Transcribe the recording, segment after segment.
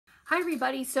Hi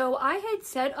everybody, so I had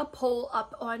set a poll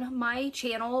up on my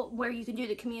channel where you can do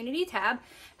the community tab,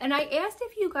 and I asked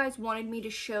if you guys wanted me to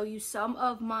show you some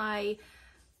of my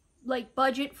like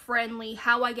budget friendly,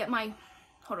 how I get my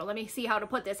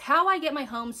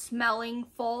home smelling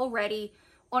fall ready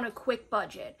on a quick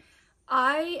budget.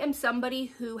 I am somebody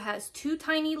who has two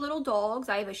tiny little dogs.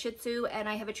 I have a Shih Tzu and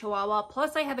I have a Chihuahua,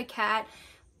 plus I have a cat.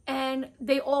 And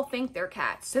they all think they're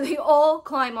cats, so they all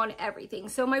climb on everything.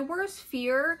 So my worst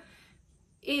fear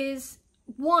is,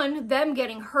 one, them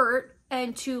getting hurt,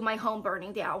 and two, my home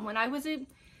burning down. When I was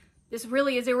this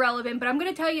really is irrelevant, but I'm going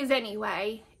to tell you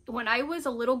anyway. When I was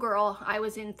a little girl, I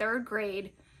was in 3rd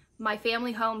grade, my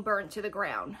family home burned to the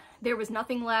ground. There was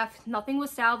nothing left, nothing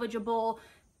was salvageable,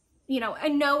 you know,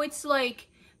 and no, it's like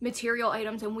material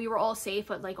items and we were all safe,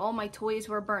 but like all my toys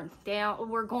were burnt down,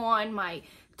 were gone, my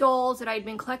dolls that I'd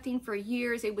been collecting for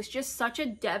years. It was just such a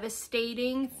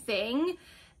devastating thing.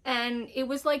 And it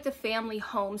was like the family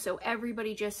home, so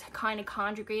everybody just kind of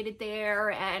congregated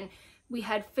there, and we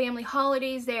had family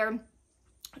holidays there.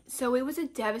 So it was a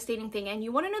devastating thing. And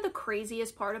you want to know the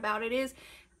craziest part about it is,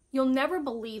 you'll never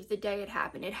believe the day it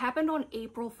happened. It happened on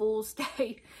April Fool's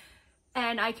Day.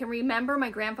 And I can remember my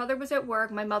grandfather was at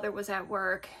work, my mother was at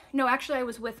work. No, actually I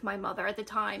was with my mother at the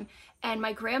time, and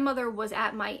my grandmother was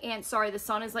at my aunt's. Sorry, the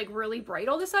sun is like really bright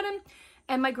all of a sudden.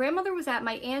 And my grandmother was at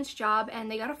my aunt's job,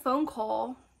 and they got a phone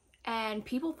call, and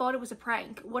people thought it was a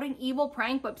prank. What an evil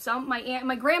prank. But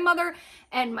my grandmother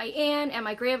and my aunt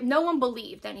and no one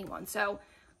believed anyone. So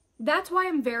that's why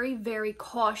I'm very, very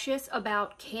cautious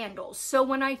about candles. So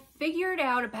when I figured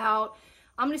out about,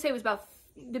 I'm going to say it was about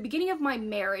the beginning of my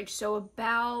marriage, so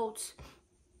about,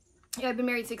 I've been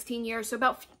married 16 years, so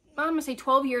about, I'm going to say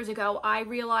 12 years ago, I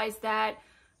realized that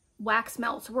wax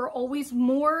melts were always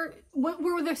were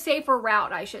the safer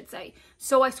route, I should say.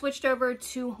 So I switched over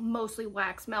to mostly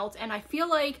wax melts, and I feel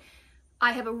like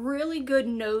I have a really good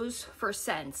nose for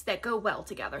scents that go well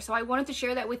together. So I wanted to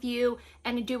share that with you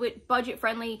and do it budget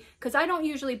friendly, because I don't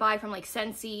usually buy from like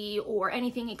Scentsy or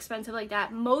anything expensive like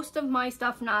that. Most of my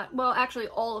stuff, actually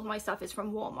all of my stuff is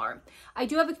from Walmart. I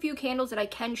do have a few candles that I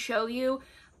can show you,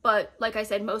 but like I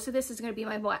said, most of this is going to be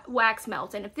my wax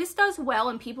melts. And if this does well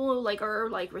and people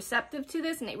are receptive to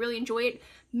this and they really enjoy it,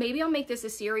 maybe I'll make this a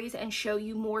series and show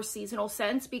you more seasonal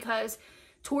scents, because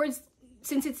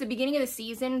since it's the beginning of the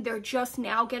season, they're just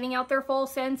now getting out their fall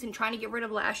scents and trying to get rid of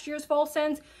last year's fall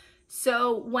scents.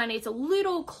 So when it's a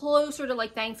little closer to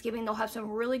like Thanksgiving, they'll have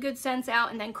some really good scents out.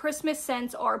 And then Christmas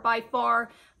scents are by far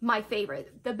my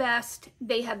favorite, the best.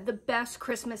 They have the best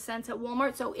Christmas scents at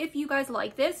Walmart. So if you guys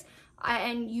like this,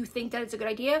 and you think that it's a good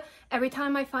idea, every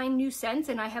time I find new scents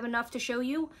and I have enough to show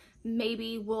you,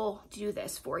 maybe we'll do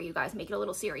this for you guys, make it a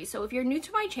little series. So if you're new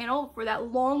to my channel, for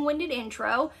that long-winded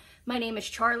intro, my name is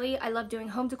Charlie. I love doing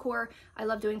home decor. I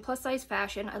love doing plus size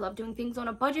fashion. I love doing things on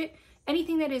a budget.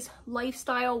 Anything that is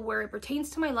lifestyle, where it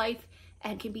pertains to my life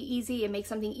and can be easy and make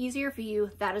something easier for you,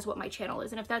 that is what my channel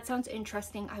is. And if that sounds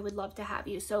interesting, I would love to have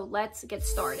you. So let's get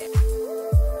started.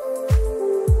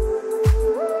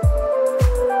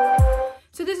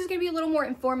 So this is going to be a little more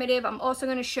informative. I'm also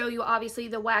going to show you obviously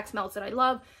the wax melts that I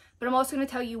love, but I'm also going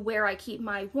to tell you where I keep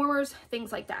my warmers,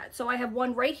 things like that. So I have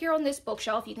one right here on this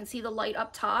bookshelf. You can see the light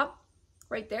up top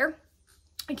right there.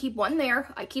 I keep one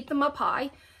there. I keep them up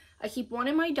high. I keep one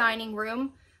in my dining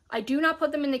room. I do not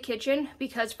put them in the kitchen,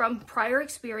 because from prior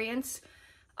experience,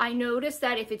 I noticed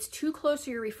that if it's too close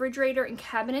to your refrigerator and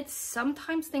cabinets,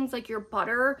 sometimes things like your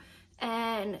butter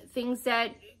and things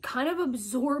that kind of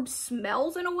absorb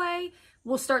smells in a way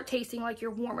will start tasting like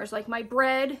your warmers. Like my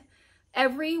bread,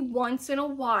 every once in a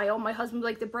while, my husband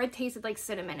like, the bread tasted like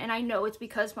cinnamon. And I know it's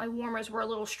because my warmers were a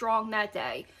little strong that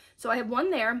day. So I have one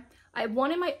there. I have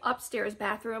one in my upstairs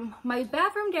bathroom. My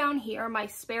bathroom down here, my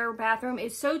spare bathroom,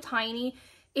 is so tiny.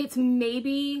 It's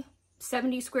maybe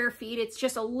 70 square feet. It's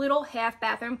just a little half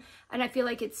bathroom. And I feel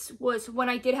like when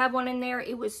I did have one in there,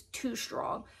 it was too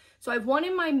strong. So I have one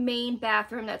in my main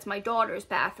bathroom. That's my daughter's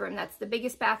bathroom. That's the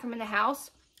biggest bathroom in the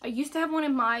house. I used to have one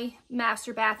in my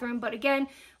master bathroom, but again,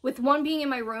 with one being in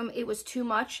my room, it was too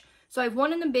much. So I have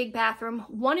one in the big bathroom,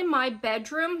 one in my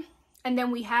bedroom, and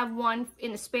then we have one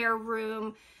in the spare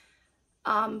room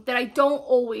that I don't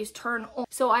always turn on.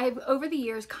 So I have, over the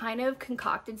years, kind of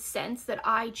concocted scents that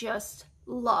I just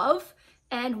love,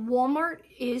 and Walmart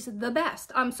is the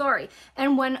best. I'm sorry.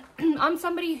 And when I'm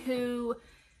somebody who,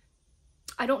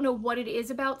 I don't know what it is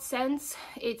about scents,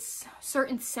 it's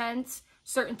certain scents,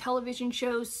 certain television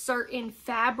shows, certain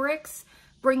fabrics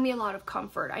bring me a lot of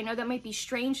comfort. I know that might be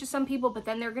strange to some people, but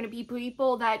then there are going to be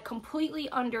people that completely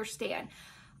understand.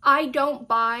 I don't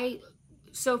buy,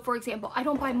 so for example, I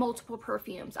don't buy multiple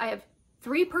perfumes. I have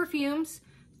 3 perfumes,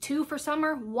 2 for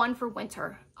summer, 1 for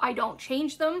winter. I don't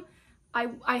change them.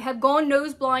 I have gone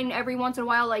nose blind every once in a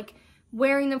while, like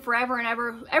wearing them forever and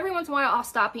ever. Every once in a while I'll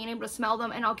stop being able to smell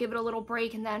them and I'll give it a little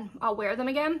break and then I'll wear them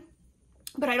again.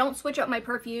 But I don't switch up my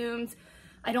perfumes.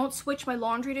 I don't switch my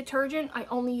laundry detergent. I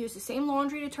only use the same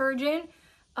laundry detergent.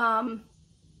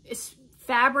 It's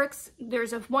fabrics.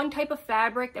 There's one type of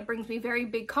fabric that brings me very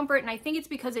big comfort, and I think it's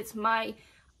because it's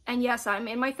and yes, I'm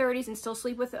in my 30s and still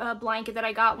sleep with a blanket that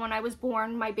I got when I was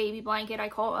born, my baby blanket. I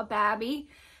call it a babby.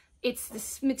 It's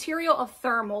this material of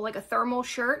thermal, like a thermal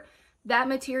shirt. That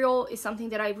material is something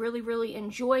that I really, really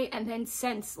enjoy. And then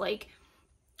scents, like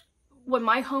when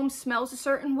my home smells a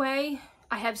certain way,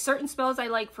 I have certain smells I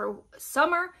like for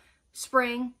summer,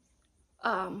 spring,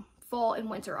 fall, and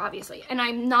winter, obviously. And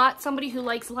I'm not somebody who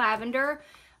likes lavender.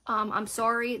 I'm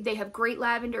sorry, they have great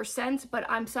lavender scents, but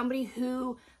I'm somebody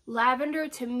who, lavender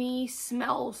to me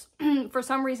smells for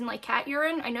some reason like cat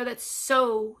urine. I know that's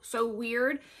so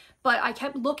weird, but I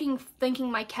kept looking,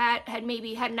 thinking my cat had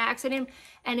maybe had an accident,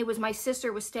 and it was my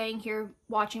sister was staying here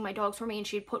watching my dogs for me, and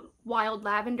she'd put wild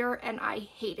lavender, and I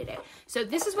hated it. So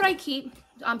this is what I keep.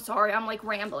 I'm sorry, I'm like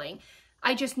rambling.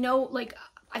 I just know, like,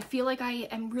 I feel like I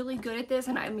am really good at this,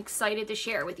 and I'm excited to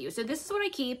share with you. So this is what I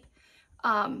keep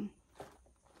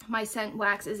my scent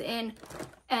waxes in.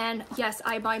 And yes,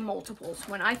 I buy multiples.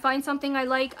 When I find something I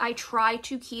like, I try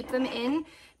to keep them in,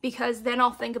 because then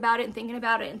I'll think about it and thinking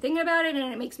about it and thinking about it,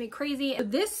 and it makes me crazy.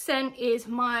 This scent is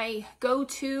my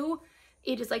go-to.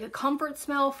 It is like a comfort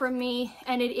smell for me,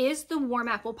 and it is the warm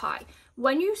apple pie.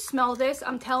 When you smell this,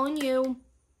 I'm telling you,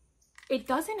 it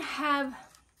doesn't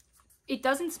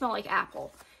smell like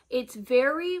apple. It's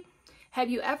very, have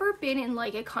you ever been in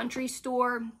like a country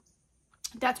store?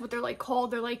 That's what they're like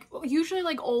called. They're like usually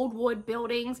like old wood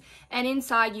buildings, and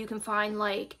inside you can find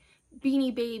like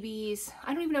Beanie Babies.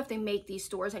 I don't even know if they make these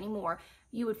stores anymore.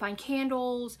 You would find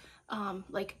candles.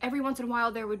 Like every once in a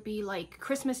while there would be like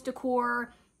Christmas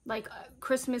decor, like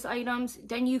Christmas items.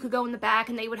 Then you could go in the back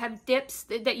and they would have dips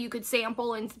that you could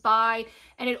sample and buy,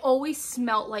 and it always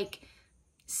smelled like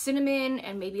cinnamon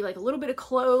and maybe like a little bit of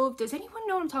clove. Does anyone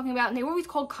know what I'm talking about? And they were always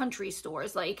called country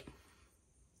stores. Like,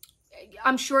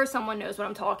 I'm sure someone knows what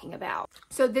I'm talking about.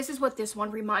 So this is what this one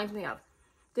reminds me of.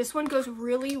 This one goes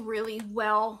really, really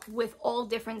well with all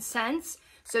different scents.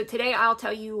 So today I'll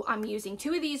tell you I'm using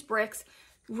 2 of these bricks.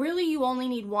 Really, you only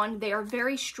need 1. They are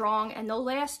very strong, and they'll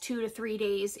last 2 to 3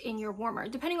 days in your warmer,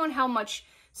 depending on how much.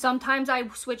 Sometimes I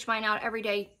switch mine out every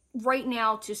day. Right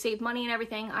now, to save money and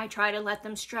everything, I try to let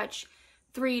them stretch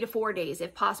 3 to 4 days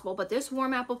if possible. But this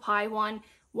warm apple pie one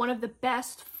of the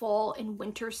best fall and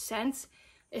winter scents,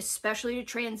 especially to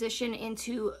transition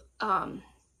into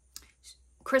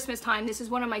Christmas time. This is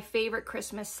one of my favorite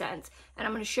Christmas scents, and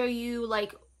I'm going to show you,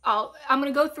 like, I'm going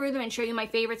to go through them and show you my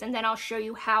favorites, and then I'll show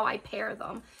you how I pair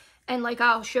them. And like,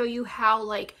 I'll show you how,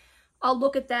 like, I'll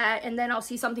look at that, and then I'll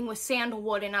see something with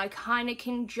sandalwood, and I kind of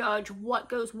can judge what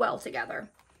goes well together.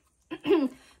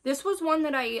 This was one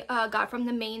that I got from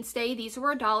the Mainstay. These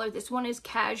were $1. This one is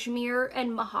cashmere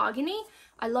and mahogany.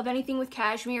 I love anything with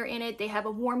cashmere in it. They have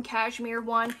a warm cashmere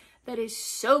one that is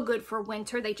so good for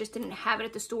winter. They just didn't have it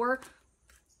at the store.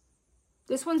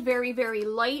 This one's very, very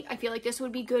light. I feel like this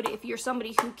would be good if you're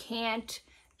somebody who can't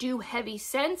do heavy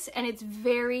scents, and it's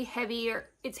very heavier.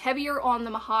 It's heavier on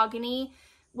the mahogany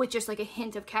with just like a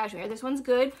hint of cashmere. This one's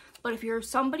good, but if you're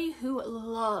somebody who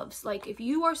loves, like if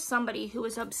you are somebody who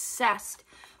is obsessed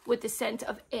with the scent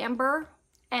of amber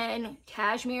and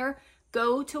cashmere,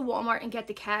 go to Walmart and get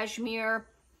the cashmere,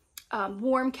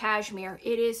 warm cashmere.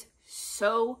 It is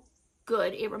so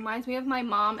good. It reminds me of my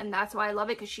mom, and that's why I love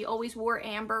it, because she always wore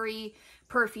ambery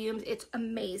perfumes. It's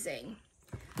amazing.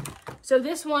 So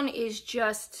this one is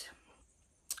just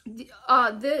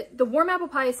the warm apple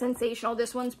pie is sensational.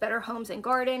 This one's Better Homes and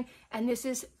Garden, and this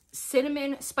is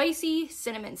spicy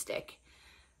cinnamon stick.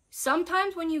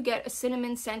 Sometimes when you get a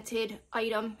cinnamon scented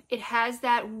item, it has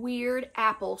that weird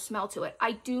apple smell to it.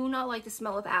 I do not like the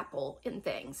smell of apple in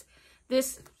things.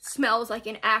 This smells like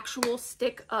an actual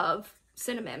stick of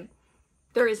cinnamon.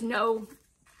 There is no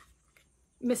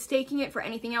mistaking it for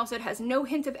anything else. It has no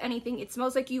hint of anything. It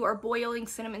smells like you are boiling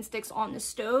cinnamon sticks on the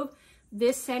stove.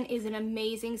 This scent is an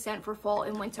amazing scent for fall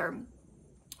and winter.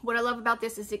 What I love about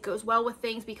this is it goes well with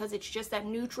things because it's just that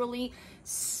neutrally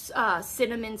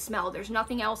cinnamon smell. There's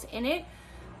nothing else in it.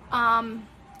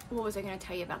 What was I going to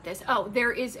tell you about this? Oh,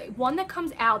 there is one that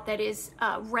comes out that is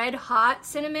red hot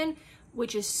cinnamon,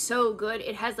 which is so good.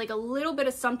 It has like a little bit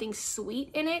of something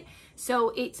sweet in it. So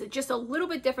it's just a little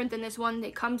bit different than this one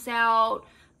that comes out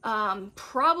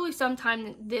probably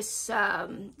sometime this,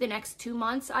 the next 2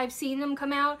 months I've seen them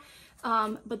come out.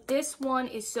 But this one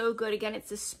is so good. Again,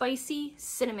 it's a spicy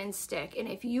cinnamon stick. And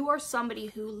if you are somebody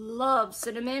who loves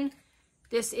cinnamon,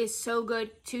 this is so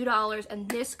good, $2. And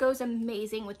this goes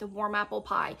amazing with the warm apple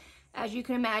pie. As you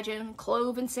can imagine,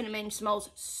 clove and cinnamon smells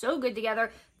so good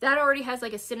together. That already has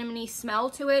like a cinnamony smell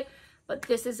to it, but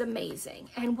this is amazing.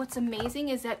 And what's amazing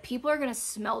is that people are gonna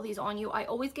smell these on you. I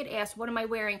always get asked, what am I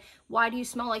wearing? Why do you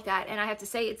smell like that? And I have to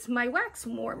say, it's my wax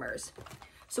warmers.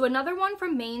 So another one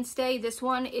from Mainstay, this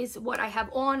one is what I have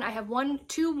on. I have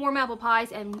two warm apple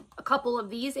pies and a couple of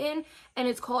these in, and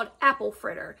it's called Apple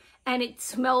Fritter. And it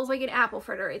smells like an apple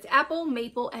fritter. It's apple,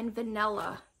 maple, and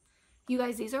vanilla. You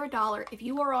guys, these are $1. If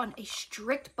you are on a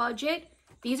strict budget,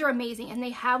 these are amazing. And they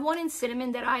have one in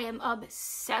cinnamon that I am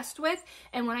obsessed with.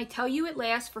 And when I tell you it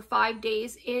lasts for 5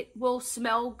 days, it will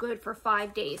smell good for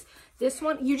 5 days. This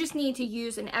one, you just need to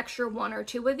use an extra 1 or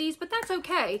 2 of these, but that's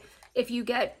okay if you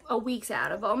get a week's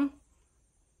out of them.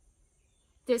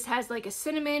 This has like a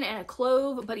cinnamon and a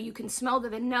clove, but you can smell the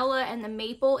vanilla and the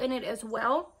maple in it as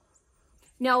well.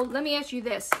 Now, let me ask you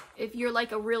this. If you're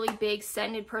like a really big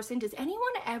scented person, does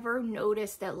anyone ever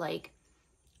notice that like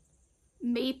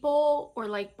maple or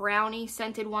like brownie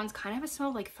scented ones kind of have a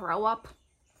smell like throw up?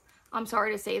 I'm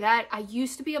sorry to say that. I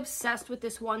used to be obsessed with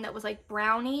this one that was like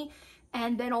brownie,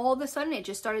 and then all of a sudden it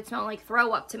just started smelling like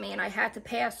throw up to me, and I had to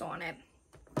pass on it.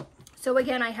 So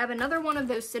again, I have another one of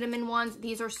those cinnamon ones.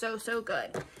 These are so, so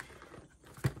good.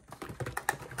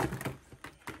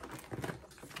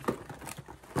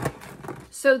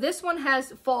 So this one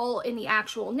has fall in the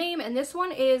actual name, and this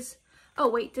one is, oh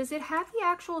wait, does it have the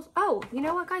actual, oh, you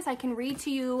know what guys, I can read to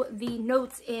you the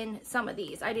notes in some of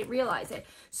these. I didn't realize it.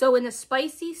 So in the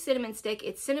spicy cinnamon stick,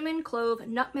 it's cinnamon, clove,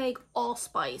 nutmeg,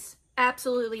 allspice.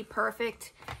 Absolutely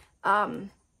perfect.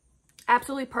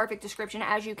 Absolutely perfect description.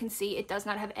 As you can see, it does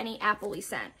not have any appley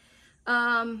scent.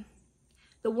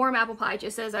 The warm apple pie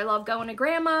just says, I love going to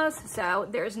grandma's. So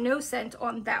there's no scent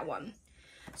on that one.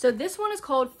 So this one is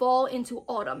called Fall into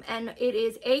Autumn, and it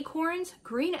is acorns,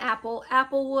 green apple,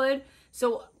 applewood.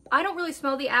 So I don't really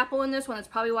smell the apple in this one. That's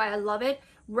probably why I love it.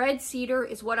 Red cedar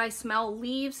is what I smell,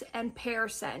 leaves and pear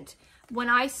scent. When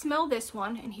I smell this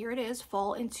one, and here it is,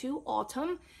 Fall into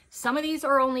Autumn, some of these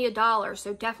are only $1,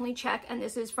 so definitely check. And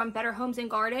this is from Better Homes and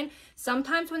Garden.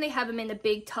 Sometimes when they have them in the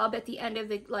big tub at the end of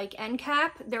the like end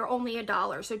cap, they're only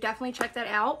 $1, so definitely check that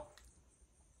out.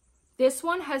 This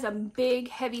one has a big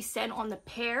heavy scent on the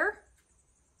pear.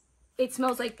 It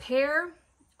smells like pear.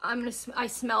 I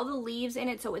smell the leaves in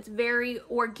it, so it's very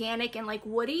organic and like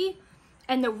woody.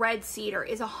 And the red cedar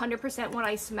is 100% what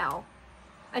I smell.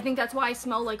 I think that's why I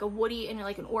smell like a woody and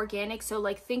like an organic. So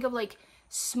like think of like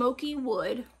smoky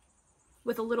wood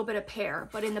with a little bit of pear,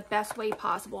 but in the best way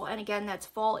possible. And again, that's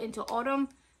Fall into Autumn.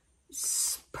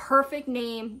 Perfect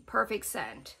name, perfect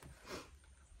scent.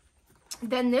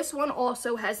 Then this one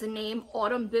also has the name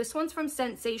Autumn. This one's from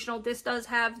Sensational. This does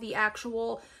have the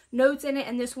actual notes in it,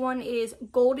 and this one is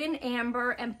Golden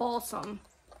Amber and Balsam.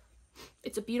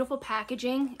 It's a beautiful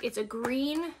packaging. It's a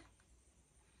green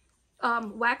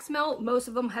wax melt. Most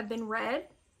of them have been red.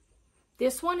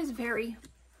 This one is very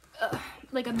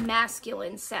like a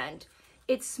masculine scent.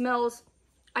 It smells,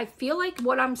 I feel like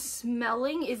what I'm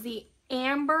smelling is the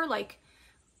amber, like,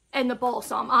 and the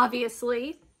balsam,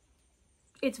 obviously.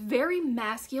 It's very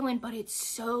masculine, but it's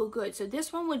so good. So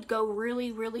this one would go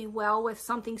really, really well with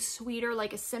something sweeter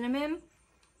like a cinnamon.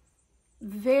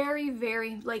 Very,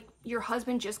 very, like your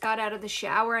husband just got out of the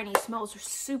shower and he smells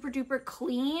super duper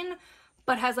clean,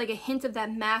 but has like a hint of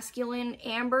that masculine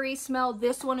ambery smell.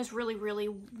 This one is really, really,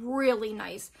 really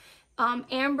nice.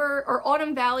 Amber or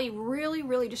Autumn Valley really,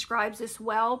 really describes this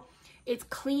well. It's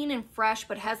clean and fresh,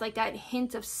 but has like that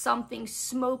hint of something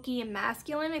smoky and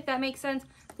masculine, if that makes sense.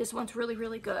 This one's really,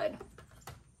 really good.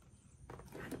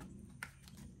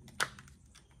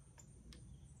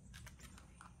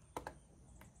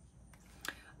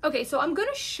 Okay, so I'm going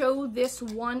to show this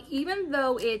one, even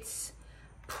though it's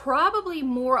probably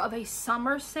more of a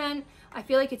summer scent. I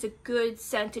feel like it's a good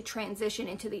scent to transition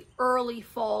into the early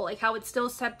fall, like how it's still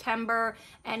September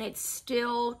and it's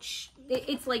still,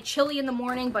 it's like chilly in the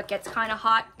morning, but gets kind of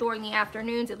hot during the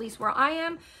afternoons, at least where I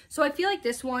am. So I feel like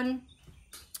this one,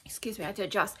 excuse me, I have to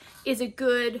adjust, is a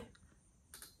good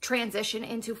transition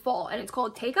into fall, and it's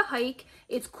called Take a Hike.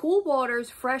 It's cool waters,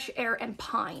 fresh air, and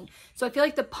pine. So I feel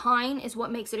like the pine is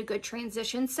what makes it a good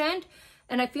transition scent.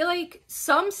 And I feel like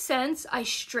some scents I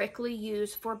strictly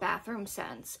use for bathroom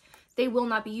scents. They will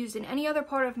not be used in any other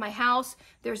part of my house.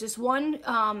 There's this one,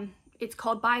 it's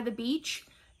called By the Beach,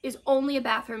 is only a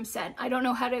bathroom scent. I don't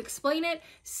know how to explain it.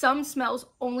 Some smells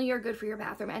only are good for your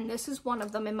bathroom, and this is one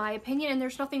of them in my opinion, and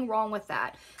there's nothing wrong with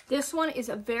that. This one is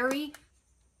a very,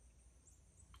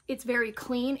 It's very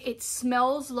clean. It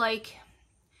smells like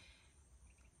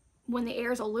when the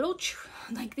air is a little,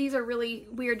 like these are really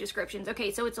weird descriptions.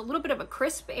 Okay, so it's a little bit of a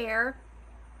crisp air.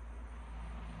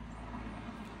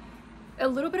 A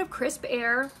little bit of crisp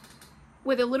air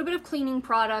with a little bit of cleaning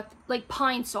product, like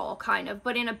Pine Sol kind of,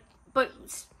 but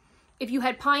if you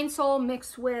had Pine Sol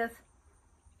mixed with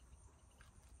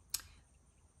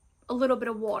a little bit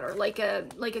of water, like a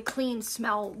clean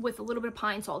smell with a little bit of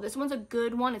Pine Sol. This one's a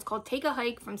good one. It's called Take a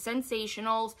Hike from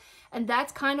Sensationals, and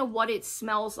that's kind of what it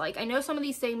smells like. I know some of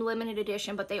these say limited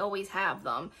edition, but they always have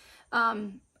them.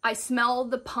 I smell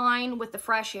the pine with the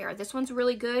fresh air. This one's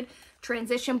really good.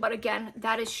 Transition, but again,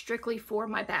 that is strictly for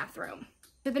my bathroom.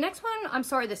 So the next one, I'm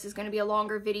sorry this is going to be a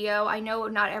longer video. I know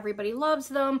not everybody loves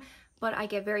them, but I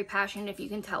get very passionate, if you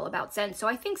can tell, about scents. So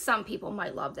I think some people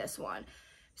might love this one.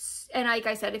 And like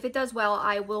I said, if it does well,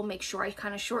 I will make sure I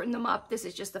kind of shorten them up. This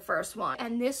is just the first one.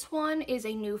 And this one is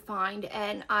a new find,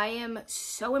 and I am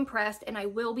so impressed, and I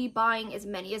will be buying as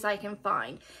many as I can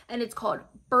find. And it's called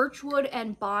Birchwood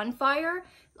and Bonfire.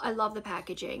 I love the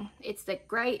packaging. It's the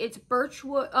gray, it's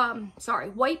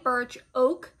white birch,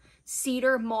 oak,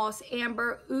 cedar, moss,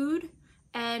 amber, oud,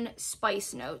 and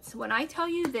spice notes. When I tell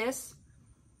you this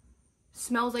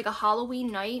smells like a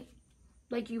Halloween night,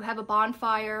 like you have a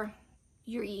bonfire,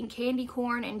 you're eating candy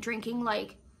corn and drinking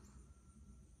like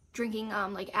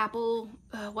apple,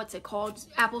 what's it called?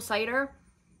 Apple cider.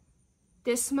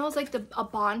 This smells like a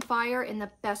bonfire in the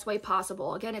best way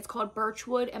possible. Again, it's called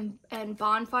Birchwood and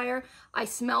Bonfire. I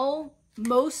smell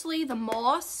mostly the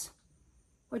moss,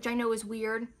 which I know is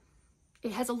weird.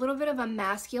 It has a little bit of a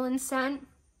masculine scent.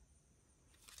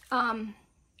 I'm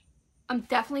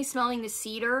definitely smelling the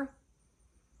cedar.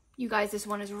 You guys, this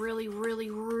one is really, really,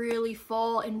 really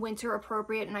fall and winter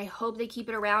appropriate, and I hope they keep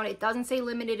it around. It doesn't say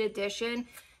limited edition.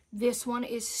 This one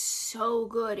is so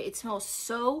good. It smells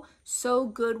so, so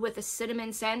good with a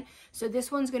cinnamon scent. So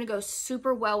this one's going to go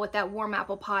super well with that warm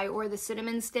apple pie or the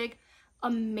cinnamon stick.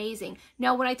 Amazing.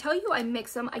 Now, when I tell you I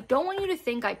mix them, I don't want you to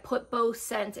think I put both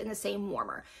scents in the same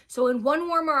warmer. So in one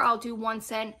warmer, I'll do one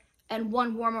scent, and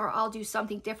one warmer, I'll do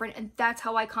something different, and that's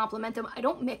how I complement them. I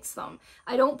don't mix them.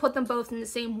 I don't put them both in the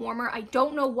same warmer. I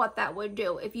don't know what that would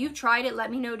do. If you've tried it,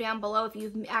 let me know down below if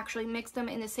you've actually mixed them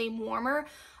in the same warmer.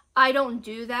 I don't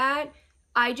do that.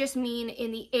 I just mean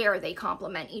in the air they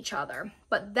complement each other.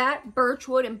 But that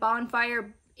Birchwood and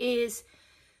Bonfire is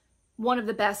one of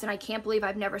the best, and I can't believe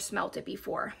I've never smelt it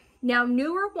before. Now,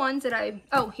 newer ones that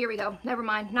oh, here we go. Never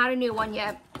mind. Not a new one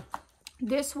yet.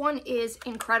 This one is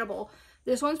incredible.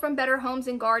 This one's from Better Homes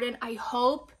and Garden. I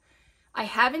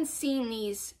haven't seen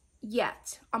these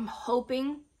yet. I'm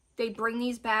hoping they bring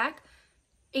these back.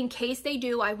 In case they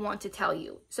do, I want to tell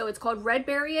you. So it's called Red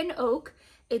Berry and Oak.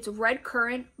 It's red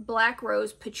currant, black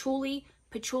rose, patchouli.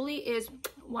 Patchouli is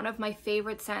one of my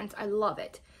favorite scents. I love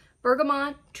it.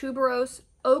 Bergamot, tuberose,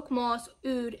 oak moss,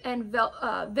 oud, and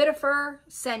vetiver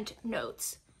scent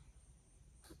notes.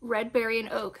 Red Berry and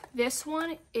Oak. This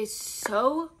one is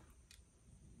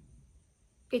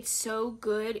it's so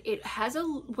good. It has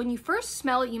when you first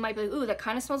smell it, you might be like, ooh, that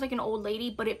kind of smells like an old lady,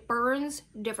 but it burns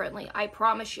differently, I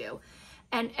promise you.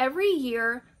 And every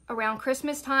year around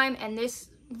Christmas time and this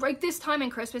time in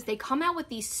Christmas, they come out with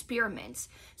these spearmints.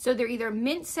 So they're either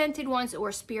mint scented ones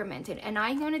or spearminted. And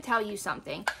I'm going to tell you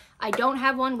something. I don't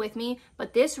have one with me,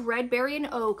 but this Red Berry and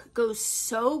Oak goes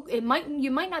so,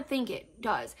 you might not think it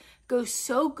does, goes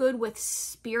so good with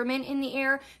spearmint in the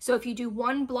air. So if you do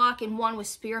one block and one with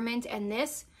spearmint and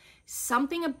this,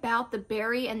 something about the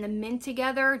berry and the mint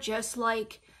together, just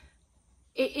like,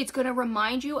 it's going to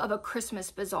remind you of a Christmas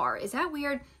bazaar. Is that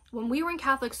weird? When we were in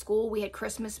Catholic school, we had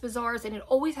Christmas bazaars, and it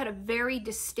always had a very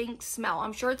distinct smell.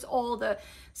 I'm sure it's all the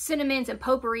cinnamons and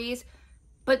potpourris,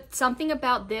 but something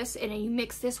about this, and you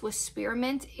mix this with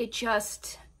spearmint,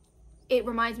 it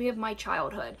reminds me of my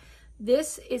childhood.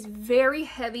 This is very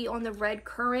heavy on the red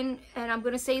currant, and I'm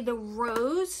going to say the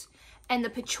rose and the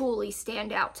patchouli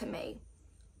stand out to me.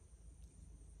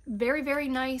 Very, very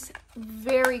nice,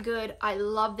 very good. I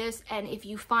love this, and if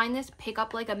you find this, pick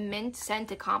up like a mint scent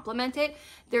to complement it.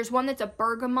 There's one that's a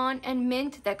bergamot and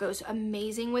mint that goes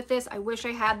amazing with this. I wish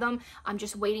I had them. I'm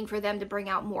just waiting for them to bring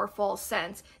out more fall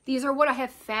scents. These are what I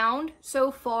have found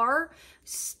so far.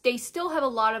 They still have a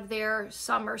lot of their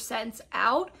summer scents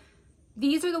out.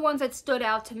 These are the ones that stood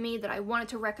out to me that I wanted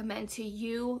to recommend to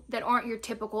you that aren't your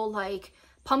typical like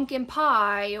pumpkin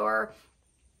pie or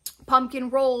pumpkin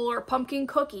roll or pumpkin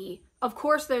cookie. Of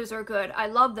course those are good. I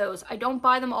love those. I don't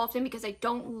buy them often because I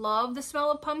don't love the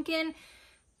smell of pumpkin,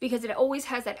 because it always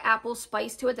has that apple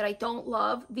spice to it that I don't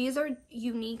love. These are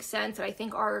unique scents that I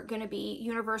think are going to be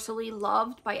universally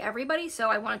loved by everybody, so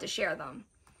I wanted to share them.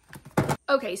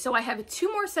 Okay, so I have 2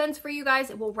 more scents for you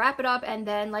guys. We'll wrap it up, and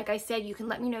then, like I said, you can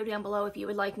let me know down below if you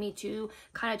would like me to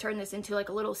kind of turn this into like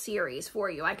a little series for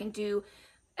you. I can do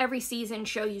every season,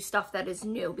 show you stuff that is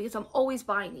new, because I'm always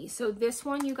buying these. So this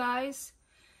one, you guys,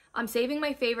 I'm saving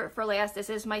my favorite for last. This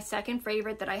is my second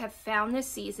favorite that I have found this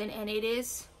season, and it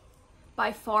is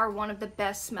by far one of the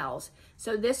best smells.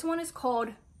 So this one is called,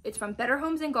 it's from Better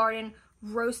Homes and Garden,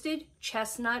 Roasted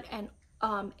Chestnut and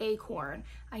Acorn.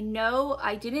 I know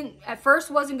I didn't, at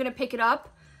first wasn't going to pick it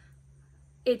up.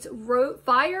 It's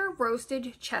fire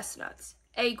roasted chestnuts,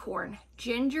 acorn,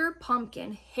 ginger,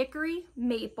 pumpkin, hickory,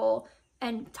 maple,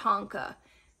 and tonka.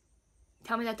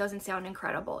 Tell me that doesn't sound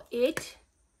incredible. It's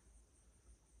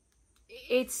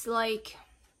like,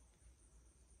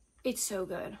 it's so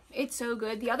good. It's so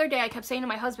good. The other day I kept saying to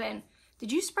my husband,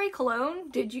 did you spray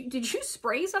cologne? Did you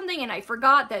spray something? And I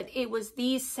forgot that it was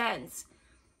these scents.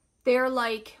 They're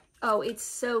like, oh, it's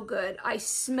so good. I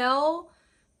smell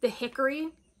the hickory.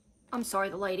 I'm sorry,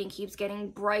 the lighting keeps getting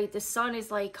bright. The sun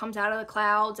is like, comes out of the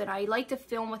clouds, and I like to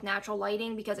film with natural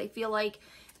lighting because I feel like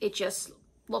it just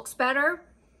looks better.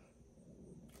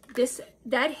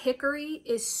 That hickory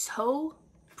is so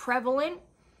prevalent.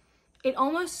 It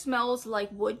almost smells like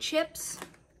wood chips.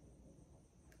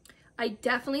 I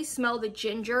definitely smell the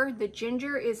ginger. The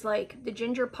ginger is like the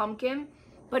ginger pumpkin,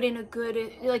 but in a good,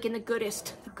 like in the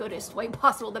goodest way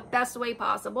possible, the best way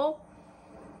possible.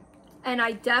 And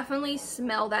I definitely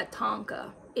smell that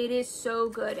tonka. It is so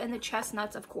good. And the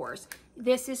chestnuts, of course.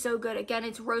 This is so good. Again,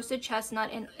 it's roasted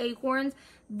chestnut and acorns.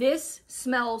 This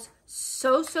smells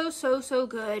so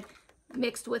good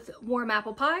mixed with warm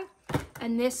apple pie.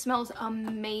 And this smells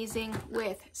amazing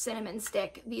with cinnamon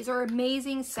stick. These are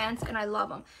amazing scents, and I love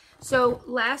them. So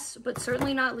last but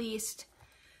certainly not least,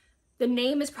 the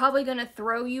name is probably going to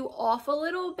throw you off a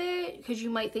little bit because you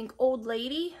might think old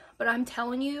lady, but I'm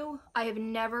telling you, I have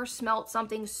never smelt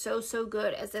something so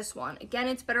good as this one. Again,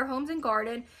 it's Better Homes and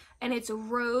Garden, and it's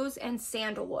rose and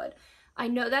sandalwood. I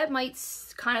know that might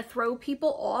kind of throw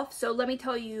people off, so let me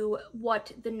tell you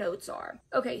what the notes are.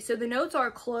 Okay, so the notes are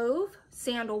clove,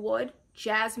 sandalwood,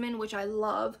 jasmine, which I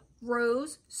love,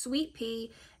 rose, sweet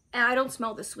pea, and I don't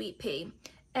smell the sweet pea,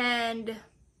 and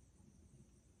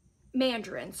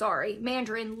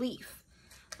mandarin leaf.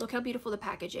 Look how beautiful the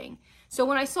packaging. So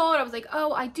when I saw it, I was like,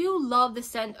 oh, I do love the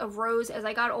scent of rose. As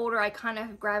I got older, I kind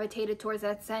of gravitated towards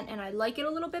that scent, and I like it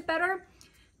a little bit better.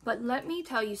 But let me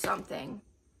tell you something.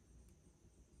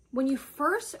 When you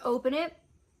first open it,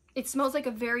 it smells like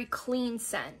a very clean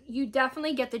scent. You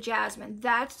definitely get the jasmine.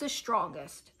 That's the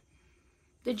strongest.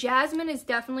 The jasmine is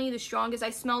definitely the strongest. I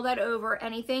smell that over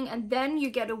anything. And then you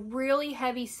get a really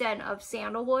heavy scent of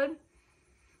sandalwood.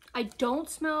 I don't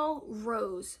smell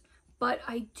rose, but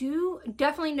I do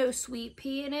definitely know sweet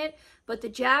pea in it. But the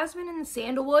jasmine and the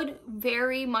sandalwood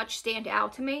very much stand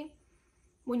out to me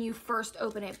when you first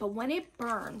open it. But when it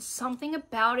burns, something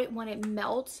about it when it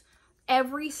melts,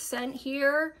 every scent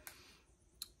here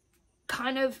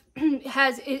kind of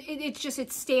has,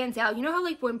 it stands out. You know how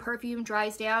like when perfume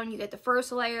dries down, you get the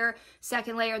first layer,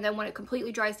 second layer, and then when it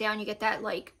completely dries down, you get that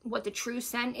like what the true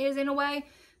scent is in a way.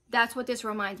 That's what this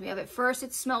reminds me of. At first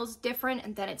it smells different,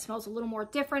 and then it smells a little more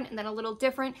different, and then a little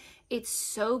different. It's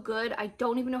so good. I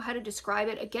don't even know how to describe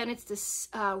it. Again, it's this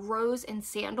rose and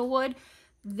sandalwood.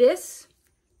 This,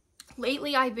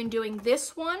 lately I've been doing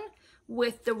this one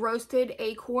with the roasted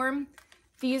acorn.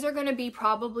 These are going to be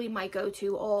probably my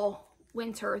go-to all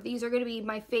winter. These are going to be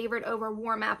my favorite over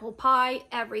warm apple pie,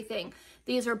 everything.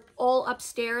 These are all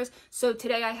upstairs. So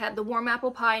today I had the warm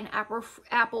apple pie and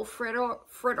apple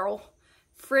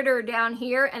fritter down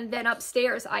here, and then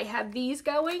upstairs I have these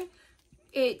going.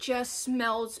 It just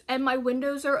smells, and my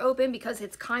windows are open because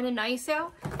it's kind of nice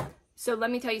out. So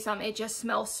let me tell you something, it just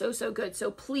smells so good.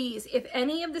 So please, if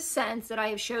any of the scents that I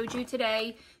have showed you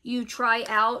today you try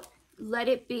out, let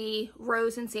it be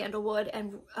rose and sandalwood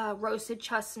and roasted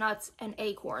chestnuts and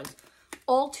acorns.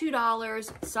 All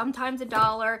 $2, sometimes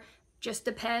 $1, just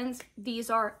depends. These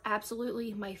are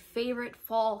absolutely my favorite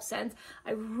fall scents.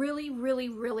 I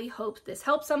really hope this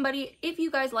helps somebody. If you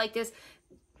guys like this,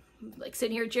 like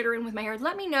sitting here jittering with my hair,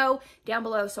 let me know down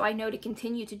below so I know to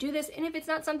continue to do this. And if it's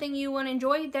not something you want to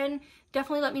enjoy, then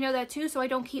definitely let me know that too, so I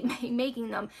don't keep making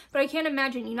them. But I can't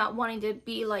imagine you not wanting to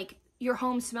be like your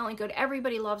home smelling good.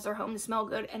 Everybody loves their home to smell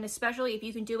good, and especially if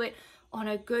you can do it on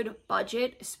a good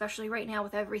budget, especially right now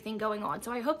with everything going on.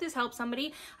 So I hope this helps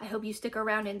somebody. I hope you stick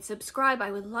around and subscribe.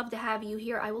 I would love to have you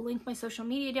here. I will link my social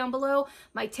media down below.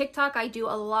 My TikTok, I do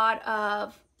a lot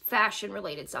of fashion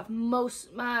related stuff.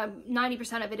 Most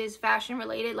 90% of it is fashion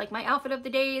related, like my outfit of the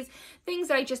days, things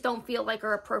that I just don't feel like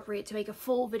are appropriate to make a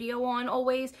full video on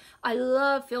always. I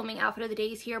love filming outfit of the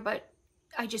days here, but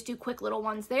I just do quick little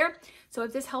ones there. So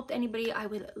if this helped anybody, I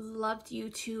would love you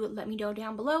to let me know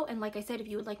down below. And like I said, if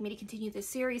you would like me to continue this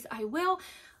series, I will.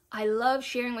 I love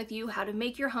sharing with you how to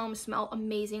make your home smell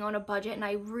amazing on a budget, and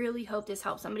I really hope this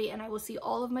helps somebody, and I will see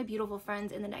all of my beautiful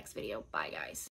friends in the next video. Bye, guys.